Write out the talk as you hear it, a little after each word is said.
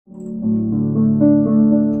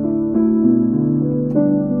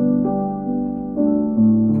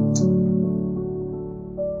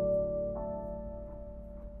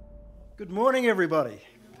Good morning, everybody.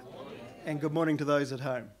 And good morning to those at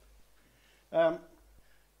home.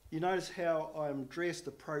 You notice how I'm dressed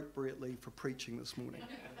appropriately for preaching this morning.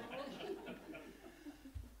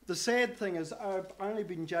 The sad thing is I've only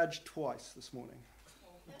been judged twice this morning.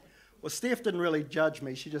 Well, Steph didn't really judge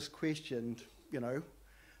me. She just questioned, the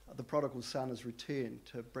prodigal son has returned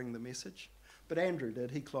to bring the message. But Andrew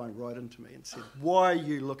did. He climbed right into me and said, "Why are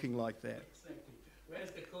you looking like that?" Exactly.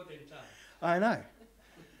 Where's the coat and tie? I know.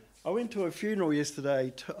 I went to a funeral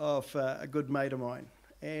yesterday of a good mate of mine,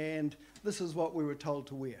 and this is what we were told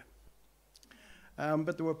to wear.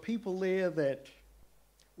 But there were people there that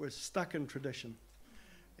were stuck in tradition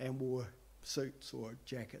and wore suits or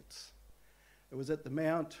jackets. It was at the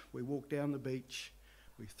Mount. We walked down the beach.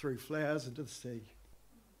 We threw flowers into the sea.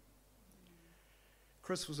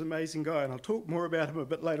 Chris was an amazing guy, and I'll talk more about him a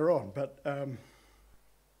bit later on, but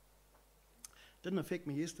didn't affect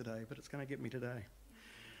me yesterday, but it's going to get me today.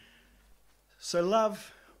 So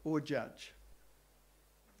love or judge?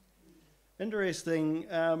 Interesting,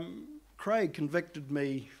 Craig convicted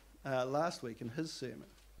me last week in his sermon.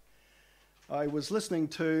 I was listening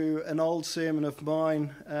to an old sermon of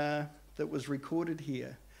mine that was recorded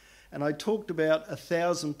here, and I talked about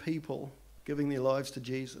 1,000 people giving their lives to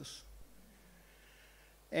Jesus.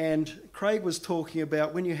 And Craig was talking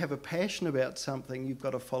about when you have a passion about something, you've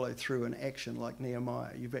got to follow through in action like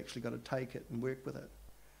Nehemiah. You've actually got to take it and work with it.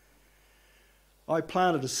 I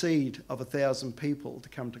planted a seed of 1,000 people to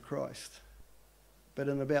come to Christ. But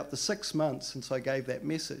in about the 6 months since I gave that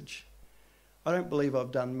message, I don't believe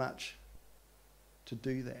I've done much to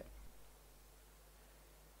do that.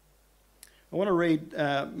 I want to read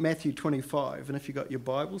Matthew 25, and if you've got your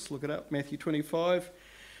Bibles, look it up. Matthew 25,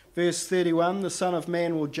 verse 31, the Son of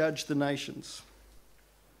Man will judge the nations.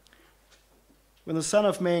 When the Son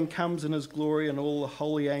of Man comes in his glory and all the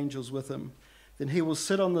holy angels with him, then he will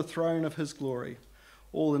sit on the throne of his glory.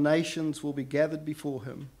 All the nations will be gathered before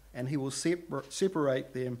him, and he will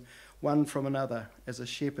separate them one from another, as a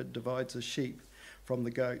shepherd divides his sheep from the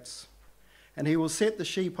goats. And he will set the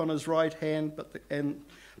sheep on his right hand,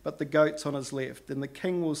 but the goats on his left. Then the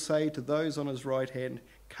king will say to those on his right hand,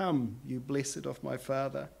 "Come, you blessed of my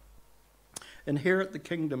Father, inherit the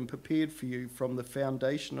kingdom prepared for you from the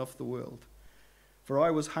foundation of the world. For I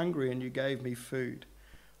was hungry, and you gave me food.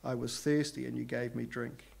 I was thirsty, and you gave me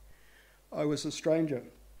drink. I was a stranger,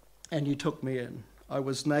 and you took me in. I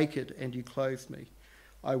was naked, and you clothed me.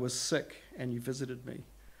 I was sick, and you visited me.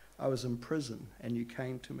 I was in prison, and you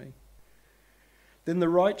came to me." Then the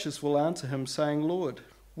righteous will answer him, saying, "Lord,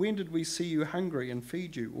 when did we see you hungry and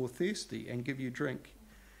feed you, or thirsty and give you drink?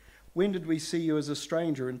 When did we see you as a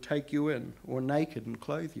stranger and take you in, or naked and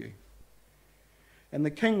clothe you?" And the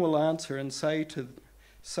king will answer and say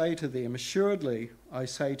to them, "Assuredly, I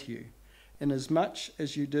say to you, inasmuch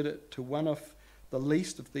as you did it to one of the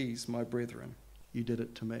least of these, my brethren, you did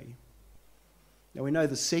it to me." Now we know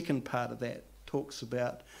the second part of that talks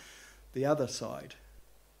about the other side,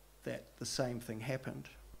 that the same thing happened.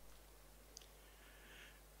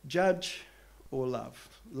 Judge or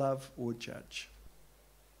love? Love or judge?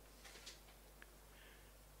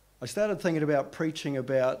 I started thinking about preaching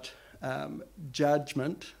about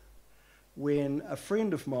judgment when a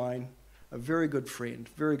friend of mine, a very good friend,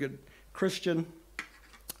 very good Christian,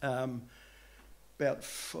 about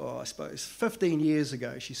 15 years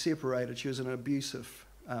ago, she separated. She was in an abusive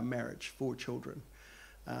marriage, 4 children,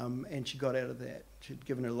 and she got out of that. She'd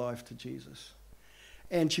given her life to Jesus.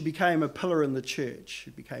 And she became a pillar in the church.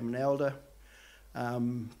 She became an elder,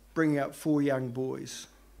 bringing up 4 young boys.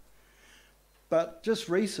 But just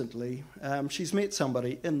recently, she's met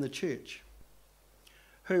somebody in the church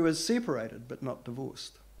who is separated but not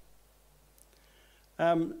divorced.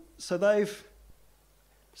 So they've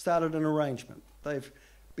started an arrangement. They've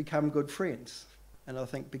become good friends, and I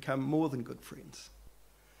think become more than good friends.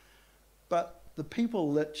 But the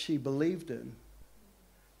people that she believed in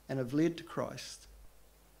and have led to Christ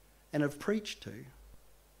and have preached to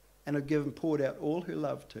and have poured out all her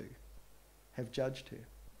love to have judged her.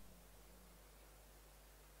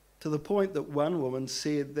 To the point that one woman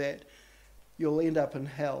said that you'll end up in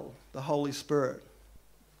hell. The Holy Spirit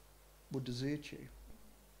will desert you.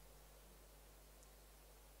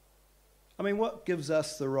 I mean, what gives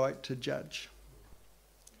us the right to judge?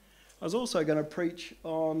 I was also going to preach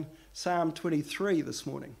on Psalm 23 this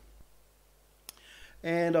morning.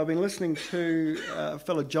 And I've been listening to a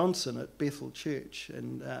fellow Johnson at Bethel Church,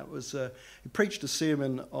 and he preached a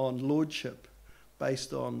sermon on lordship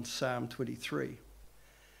based on Psalm 23.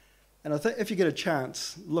 And I think if you get a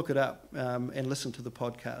chance, look it up and listen to the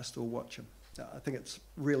podcast or watch him. I think it's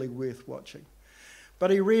really worth watching. But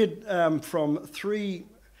he read from 3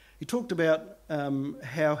 He talked about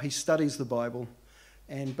how he studies the Bible,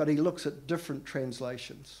 but he looks at different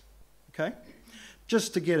translations. Okay?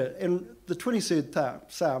 Just to get it. And the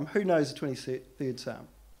 23rd Psalm, who knows the 23rd Psalm?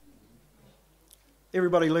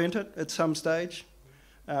 Everybody learnt it at some stage.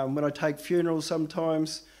 When I take funerals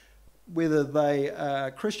sometimes, whether they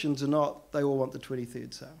are Christians or not, they all want the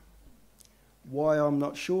 23rd Psalm. Why, I'm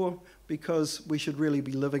not sure, because we should really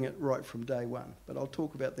be living it right from day one. But I'll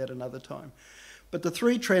talk about that another time. But the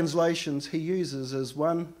three translations he uses is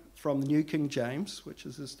one from the New King James, which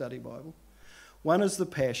is his study Bible. One is the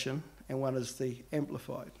Passion, and one is the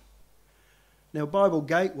Amplified. Now, Bible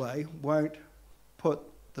Gateway won't put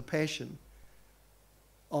the Passion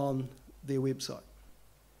on their website.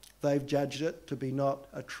 They've judged it to be not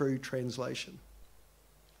a true translation.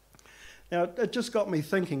 Now, it just got me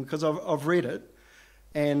thinking, because I've read it,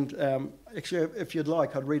 and actually, if you'd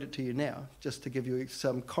like, I'd read it to you now, just to give you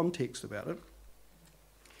some context about it.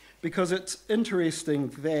 Because it's interesting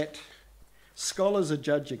that scholars are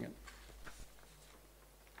judging it.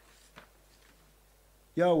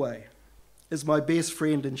 Yahweh is my best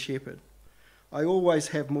friend and shepherd. I always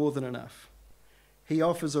have more than enough. He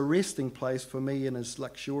offers a resting place for me in his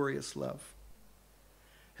luxurious love.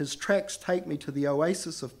 His tracks take me to the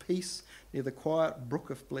oasis of peace near the quiet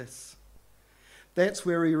brook of bliss. That's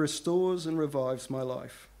where he restores and revives my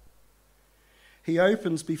life. He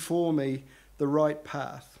opens before me the right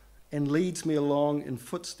path and leads me along in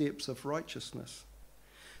footsteps of righteousness,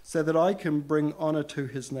 so that I can bring honour to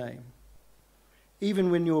his name. Even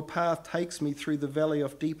when your path takes me through the valley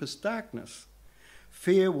of deepest darkness,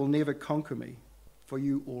 fear will never conquer me, for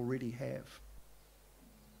you already have.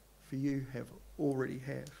 For you already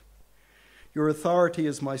have. Your authority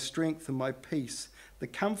is my strength and my peace. The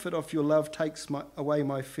comfort of your love takes away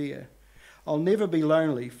my fear. I'll never be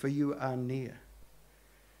lonely, for you are near.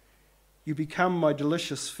 You become my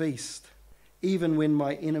delicious feast, even when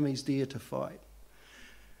my enemies dare to fight.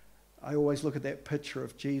 I always look at that picture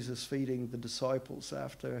of Jesus feeding the disciples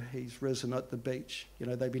after he's risen at the beach. You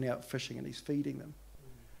know, they've been out fishing and he's feeding them.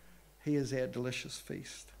 He is our delicious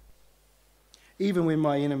feast. Even when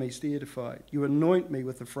my enemies dare to fight, you anoint me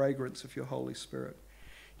with the fragrance of your Holy Spirit.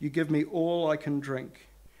 You give me all I can drink,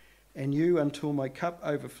 and you until my cup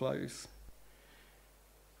overflows.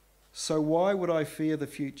 So why would I fear the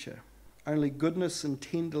future? Only goodness and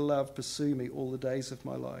tender love pursue me all the days of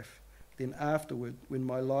my life. Then afterward, when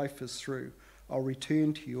my life is through, I'll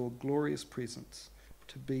return to your glorious presence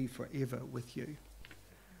to be forever with you.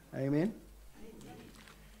 Amen.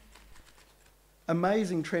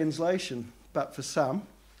 Amazing translation, but for some,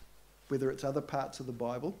 whether it's other parts of the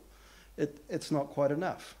Bible, it's not quite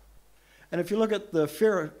enough. And if you look at the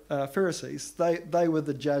Pharisees, they were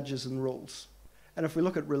the judges and rules. And if we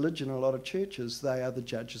look at religion in a lot of churches, they are the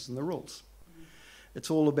judges and the rules.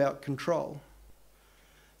 It's all about control.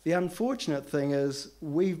 The unfortunate thing is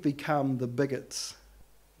we've become the bigots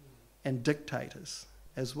and dictators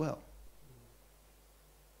as well.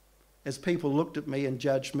 As people looked at me and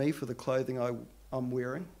judged me for the clothing I'm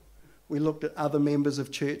wearing, we looked at other members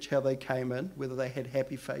of church, how they came in, whether they had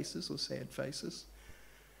happy faces or sad faces.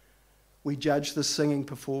 We judged the singing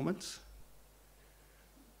performance.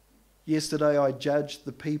 Yesterday I judged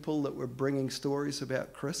the people that were bringing stories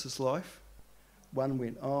about Chris's life. One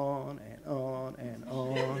went on and on and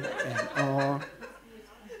on and on.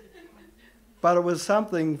 But it was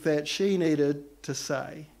something that she needed to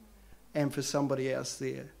say and for somebody else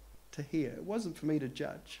there to hear. It wasn't for me to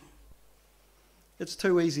judge. It's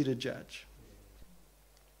too easy to judge.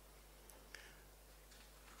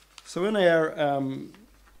 So in our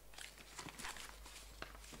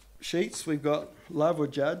sheets, we've got love or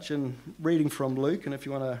judge, and reading from Luke, and if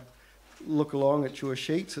you want to look along at your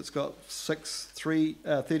sheets, it's got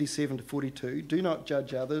 37 to 42. Do not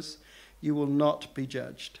judge others, you will not be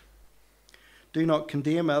judged. Do not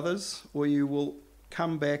condemn others, or you will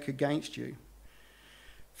come back against you.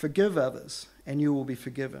 Forgive others, and you will be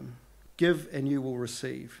forgiven. Give, and you will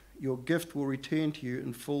receive. Your gift will return to you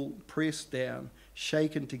in full, pressed down,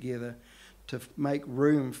 shaken together, to make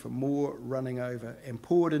room for more running over, and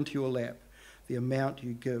poured into your lap. The amount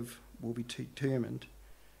you give will be determined,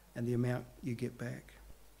 and the amount you get back.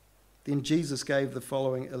 Then Jesus gave the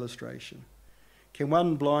following illustration. Can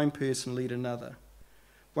one blind person lead another?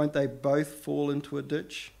 Won't they both fall into a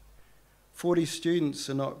ditch? 40 students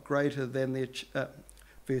are not greater than their...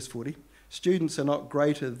 verse 40. Students are not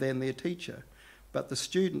greater than their teacher, but the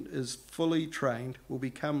student is fully trained, will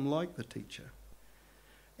become like the teacher.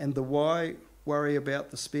 And the why worry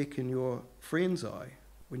about the speck in your friend's eye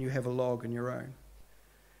when you have a log in your own?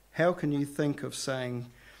 How can you think of saying,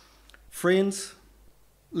 friends,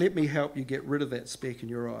 Let me help you get rid of that speck in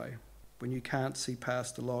your eye when you can't see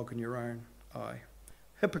past the log in your own eye.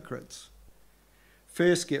 Hypocrites,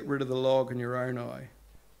 first get rid of the log in your own eye,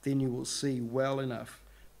 then you will see well enough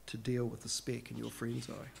to deal with the speck in your friend's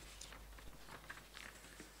eye.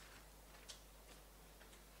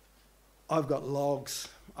 I've got logs,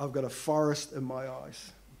 I've got a forest in my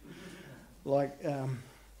eyes.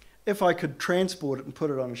 If I could transport it and put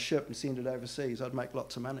it on a ship and send it overseas, I'd make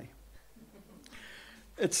lots of money.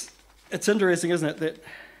 It's interesting, isn't it, that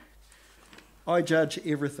I judge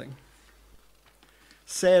everything.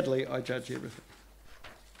 Sadly, I judge everything.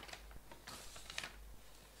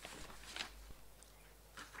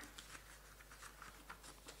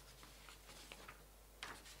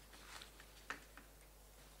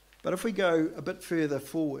 But if we go a bit further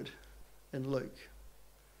forward in Luke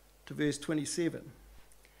to verse 27,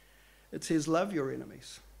 it says, love your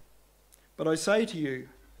enemies. But I say to you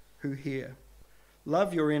who hear,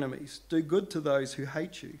 love your enemies, do good to those who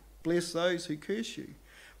hate you, bless those who curse you,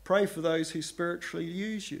 pray for those who spitefully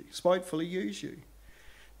use you.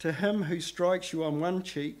 To him who strikes you on one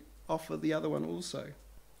cheek, offer the other one also.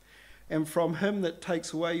 And from him that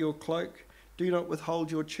takes away your cloak, do not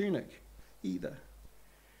withhold your tunic either.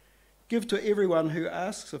 Give to everyone who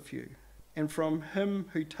asks of you, and from him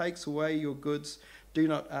who takes away your goods, do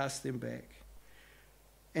not ask them back.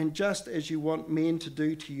 And just as you want men to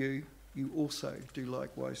do to you, you also do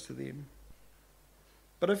likewise to them.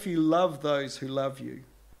 But if you love those who love you,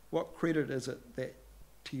 what credit is it that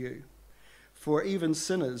to you? For even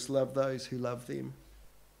sinners love those who love them.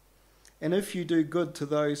 And if you do good to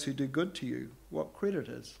those who do good to you, what credit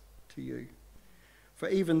is to you? For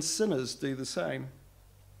even sinners do the same.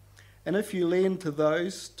 And if you lend to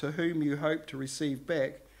those to whom you hope to receive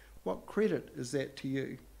back, what credit is that to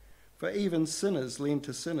you? For even sinners lend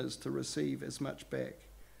to sinners to receive as much back.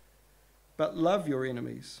 But love your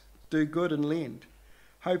enemies, do good and lend,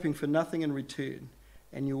 hoping for nothing in return,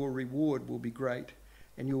 and your reward will be great,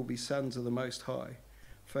 and you will be sons of the Most High.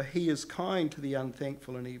 For he is kind to the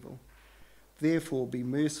unthankful and evil. Therefore be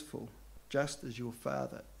merciful, just as your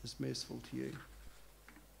Father is merciful to you.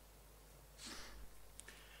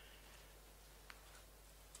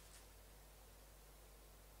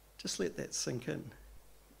 Just let that sink in.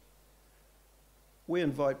 We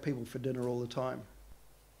invite people for dinner all the time,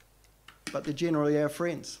 but they're generally our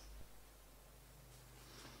friends.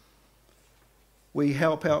 We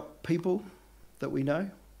help out people that we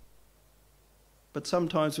know, but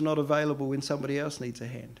sometimes we're not available when somebody else needs a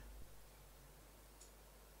hand.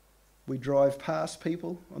 We drive past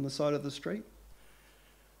people on the side of the street.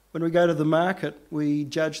 When we go to the market, we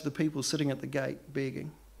judge the people sitting at the gate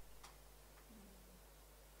begging.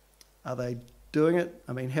 Are they doing it?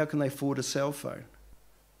 I mean, how can they afford a cell phone?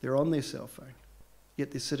 They're on their cell phone, yet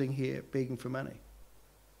they're sitting here begging for money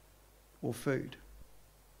or food.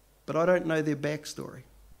 But I don't know their backstory.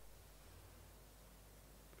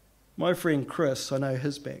 My friend Chris, I know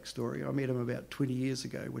his backstory. I met him about 20 years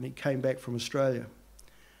ago when he came back from Australia.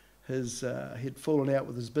 He'd fallen out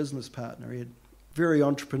with his business partner. Very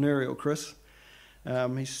entrepreneurial, Chris.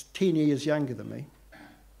 He's 10 years younger than me.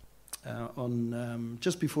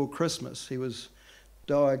 Just before Christmas, he was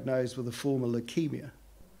diagnosed with a form of leukemia,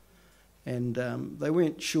 and they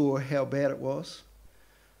weren't sure how bad it was.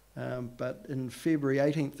 But in February,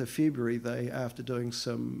 18th of February, after doing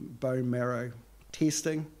some bone marrow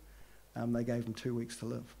testing, they gave him 2 weeks to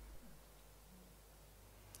live.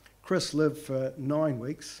 Chris lived for 9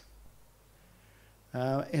 weeks,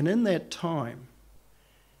 and in that time,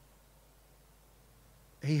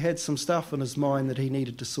 he had some stuff in his mind that he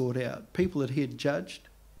needed to sort out. People that he had judged.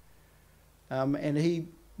 And he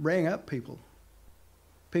rang up people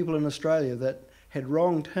in Australia that had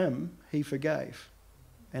wronged him, he forgave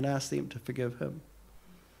and asked them to forgive him.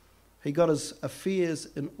 He got his affairs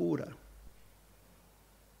in order.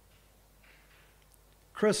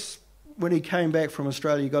 Chris, when he came back from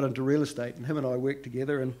Australia, he got into real estate, and him and I worked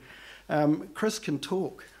together. And Chris can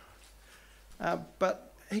talk, but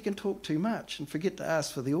he can talk too much and forget to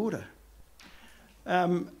ask for the order.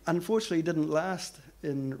 Unfortunately, he didn't last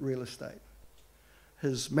in real estate.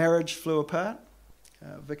 His marriage flew apart.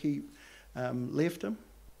 Vicky left him.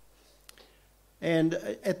 And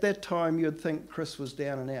at that time, you'd think Chris was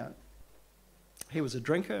down and out. He was a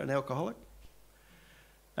drinker, an alcoholic.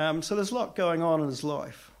 So there's a lot going on in his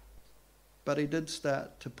life. But he did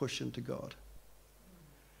start to push into God.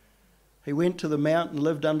 He went to the mount and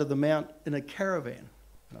lived under the mount in a caravan.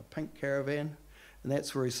 In a pink caravan, and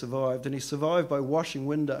that's where he survived. And he survived by washing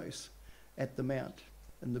windows at the mount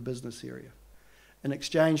in the business area. In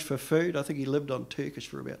exchange for food, I think he lived on Turkish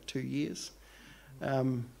for about 2 years.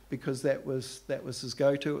 because that was his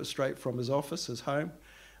go-to. It was straight from his office, his home,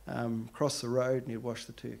 across the road, and he'd wash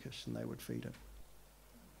the Turkish and they would feed him.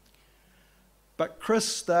 But Chris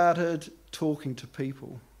started talking to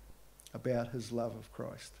people about his love of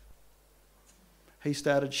Christ. He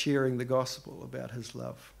started sharing the gospel about his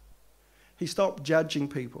love. He stopped judging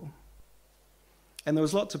people. And there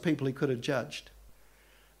was lots of people he could have judged.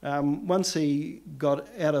 Once he got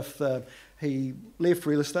out of he left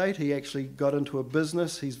real estate, he actually got into a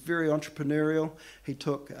business. He's very entrepreneurial. He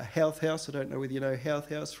took a health house, I don't know whether you know health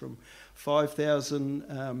house, from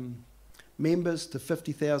 5,000 members to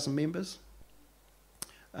 50,000 members.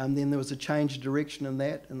 And then there was a change of direction in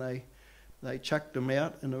that, and they chucked him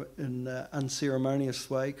out in an unceremonious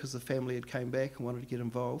way because the family had came back and wanted to get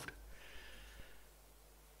involved.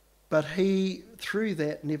 But he, through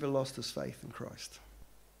that, never lost his faith in Christ.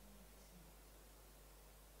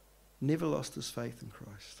 Never lost his faith in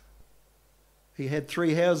Christ. He had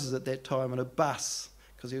 3 houses at that time and a bus,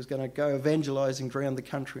 because he was going to go evangelising around the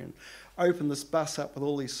country and open this bus up with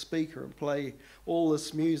all these speakers and play all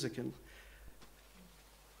this music. And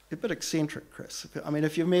a bit eccentric, Chris. I mean,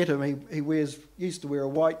 if you met him, he used to wear a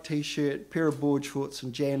white T-shirt, pair of board shorts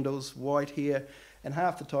and jandals, white hair, and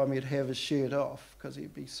half the time he'd have his shirt off because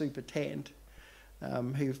he'd be super tanned.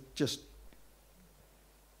 He just,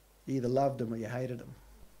 you either loved him or you hated him.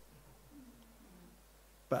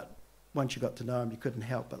 But once you got to know him, you couldn't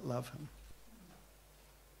help but love him.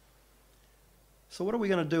 So what are we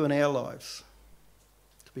going to do in our lives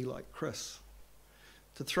to be like Chris?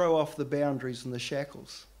 To throw off the boundaries and the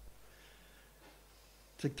shackles?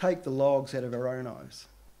 To take the logs out of our own eyes?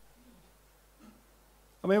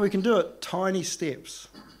 I mean, we can do it tiny steps.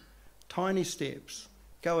 Tiny steps.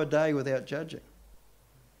 Go a day without judging.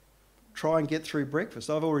 Try and get through breakfast.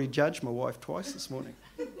 I've already judged my wife twice this morning.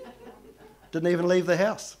 Didn't even leave the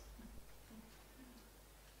house.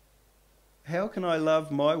 How can I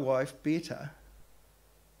love my wife better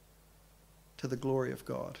to the glory of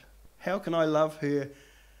God? How can I love her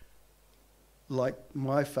like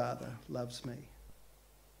my Father loves me?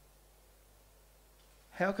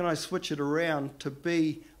 How can I switch it around to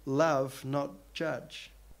be love, not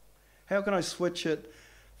judge? How can I switch it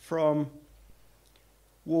from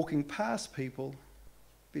walking past people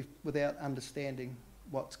without understanding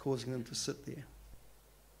what's causing them to sit there?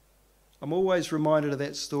 I'm always reminded of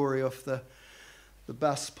that story of the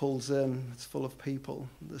bus pulls in, it's full of people.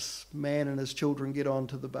 This man and his children get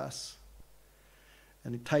onto the bus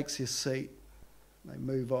and he takes his seat. They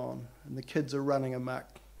move on and the kids are running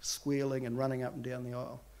amok, squealing and running up and down the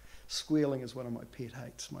aisle. Squealing is one of my pet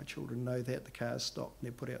hates. My children know that. The cars stop and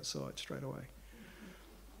they're put outside straight away.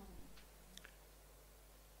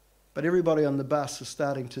 But everybody on the bus is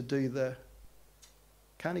starting to do the,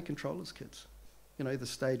 can't he control his kids? You know, the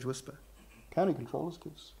stage whisper. Can't he control his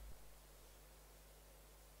kids?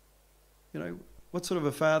 You know, what sort of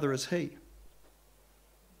a father is he?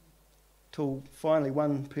 Till finally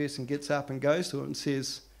one person gets up and goes to him and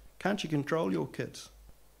says, can't you control your kids?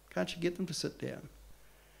 Can't you get them to sit down?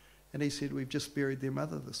 And he said, we've just buried their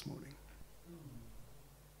mother this morning.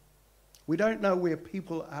 We don't know where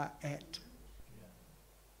people are at.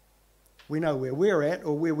 We know where we're at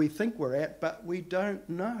or where we think we're at, but we don't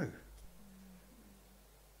know.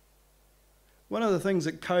 One of the things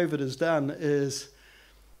that COVID has done is,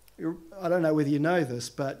 I don't know whether you know this,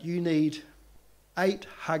 but you need 8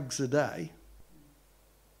 hugs a day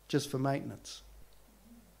just for maintenance.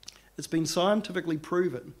 It's been scientifically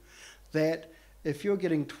proven that if you're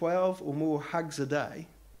getting 12 or more hugs a day,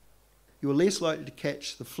 you're less likely to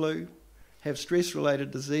catch the flu, have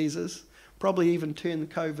stress-related diseases, probably even turn the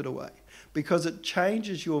COVID away, because it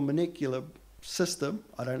changes your molecular system.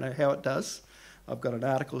 I don't know how it does. I've got an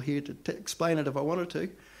article here to explain it if I wanted to.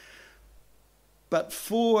 But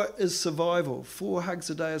 4 is survival. 4 hugs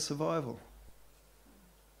a day is survival.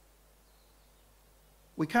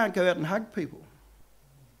 We can't go out and hug people.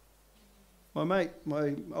 My mate,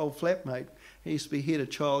 my old flatmate, he used to be head of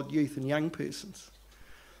child, youth and young persons.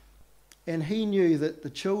 And he knew that the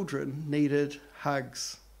children needed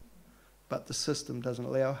hugs, but the system doesn't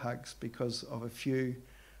allow hugs because of a few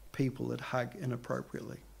people that hug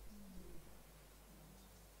inappropriately.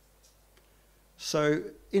 So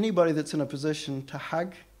anybody that's in a position to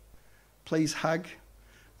hug, please hug.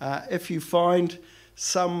 If you find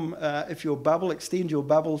if your bubble, extend your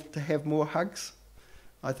bubble to have more hugs.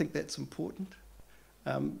 I think that's important.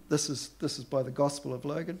 This is by the Gospel of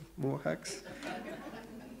Logan, more hugs.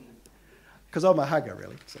 Because I'm a hugger,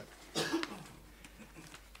 really.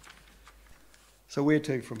 So where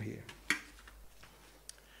to from here?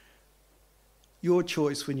 Your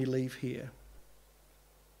choice when you leave here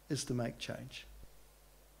is to make change.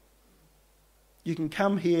 You can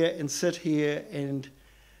come here and sit here and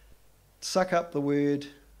suck up the word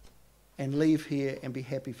and leave here and be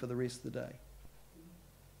happy for the rest of the day.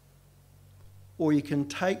 Or you can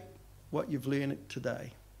take what you've learned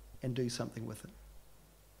today and do something with it.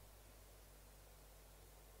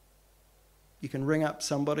 You can ring up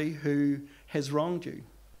somebody who has wronged you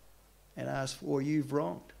and ask for, or you've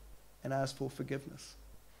wronged, and ask for forgiveness.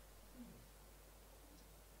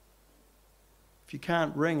 If you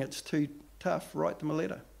can't ring, it's too tough, write them a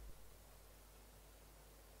letter.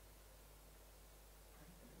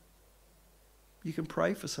 You can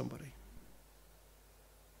pray for somebody.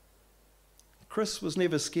 Chris was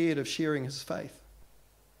never scared of sharing his faith.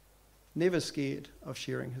 Never scared of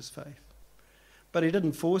sharing his faith. But he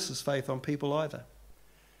didn't force his faith on people either.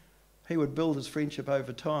 He would build his friendship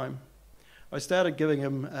over time. I started giving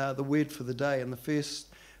him the word for the day. In the first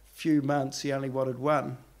few months, he only wanted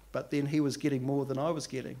one, but then he was getting more than I was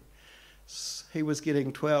getting. He was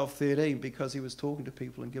getting 12, 13 because he was talking to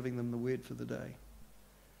people and giving them the word for the day.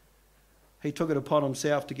 He took it upon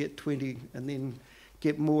himself to get 20 and then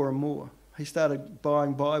get more and more. He started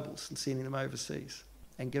buying Bibles and sending them overseas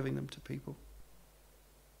and giving them to people.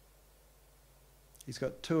 He's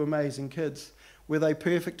got 2 amazing kids. Were they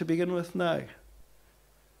perfect to begin with? No.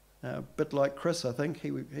 A bit like Chris, I think. He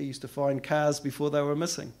used to find cars before they were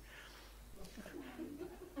missing.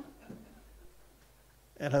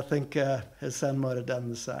 And I think his son might have done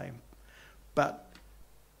the same. But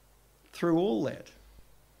through all that,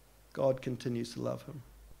 God continues to love him.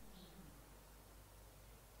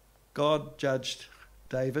 God judged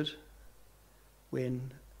David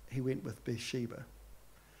when he went with Bathsheba.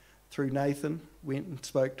 Through Nathan, went and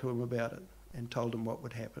spoke to him about it and told him what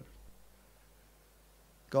would happen.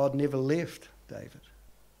 God never left David.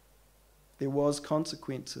 There was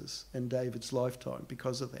consequences in David's lifetime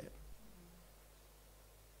because of that.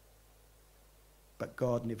 But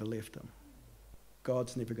God never left him.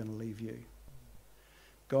 God's never going to leave you.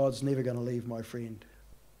 God's never going to leave my friend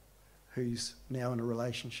who's now in a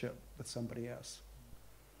relationship with somebody else.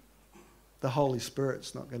 The Holy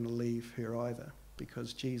Spirit's not going to leave her either,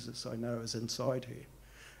 because Jesus, I know, is inside her.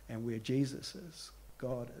 And where Jesus is,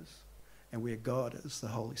 God is. And where God is, the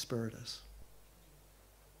Holy Spirit is.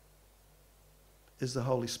 Is the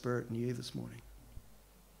Holy Spirit in you this morning?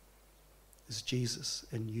 Is Jesus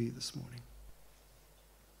in you this morning?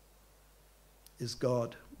 Is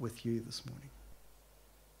God with you this morning?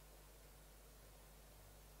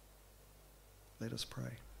 Let us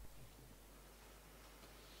pray.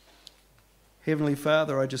 Heavenly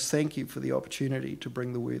Father, I just thank you for the opportunity to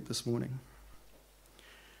bring the word this morning.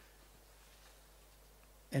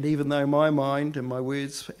 And even though my mind and my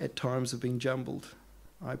words at times have been jumbled,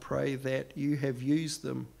 I pray that you have used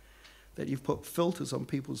them, that you've put filters on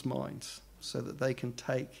people's minds so that they can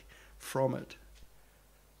take from it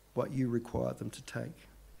what you require them to take.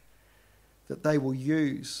 That they will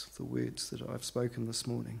use the words that I've spoken this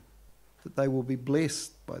morning. That they will be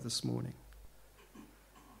blessed by this morning.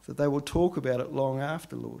 That they will talk about it long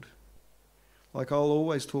after, Lord. Like I'll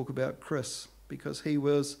always talk about Chris, because he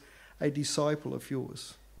was a disciple of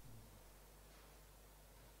yours.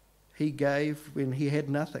 He gave when he had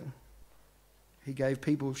nothing. He gave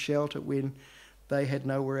people shelter when they had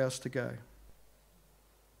nowhere else to go.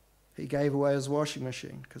 He gave away his washing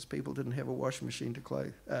machine because people didn't have a washing machine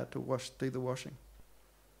to do the washing.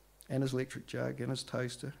 And his electric jug and his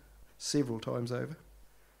toaster several times over.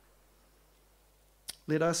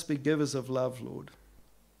 Let us be givers of love, Lord.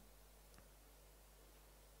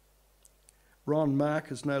 Ron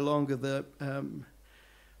Mark is no longer the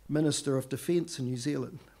Minister of Defence in New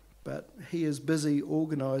Zealand, but he is busy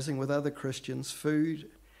organising with other Christians food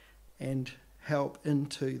and help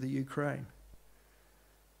into the Ukraine.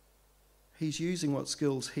 He's using what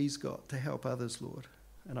skills he's got to help others, Lord.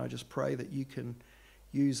 And I just pray that you can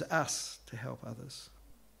use us to help others.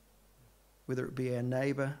 Whether it be our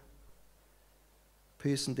neighbour,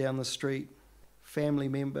 person down the street, family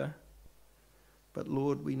member. But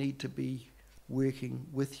Lord, we need to be working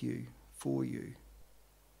with you, for you,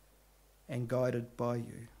 and guided by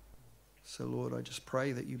you. So Lord, I just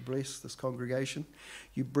pray that you bless this congregation.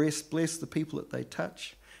 You bless the people that they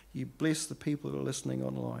touch. You bless the people that are listening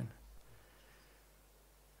online.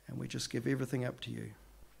 And we just give everything up to you.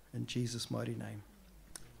 In Jesus' mighty name.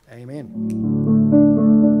 Amen.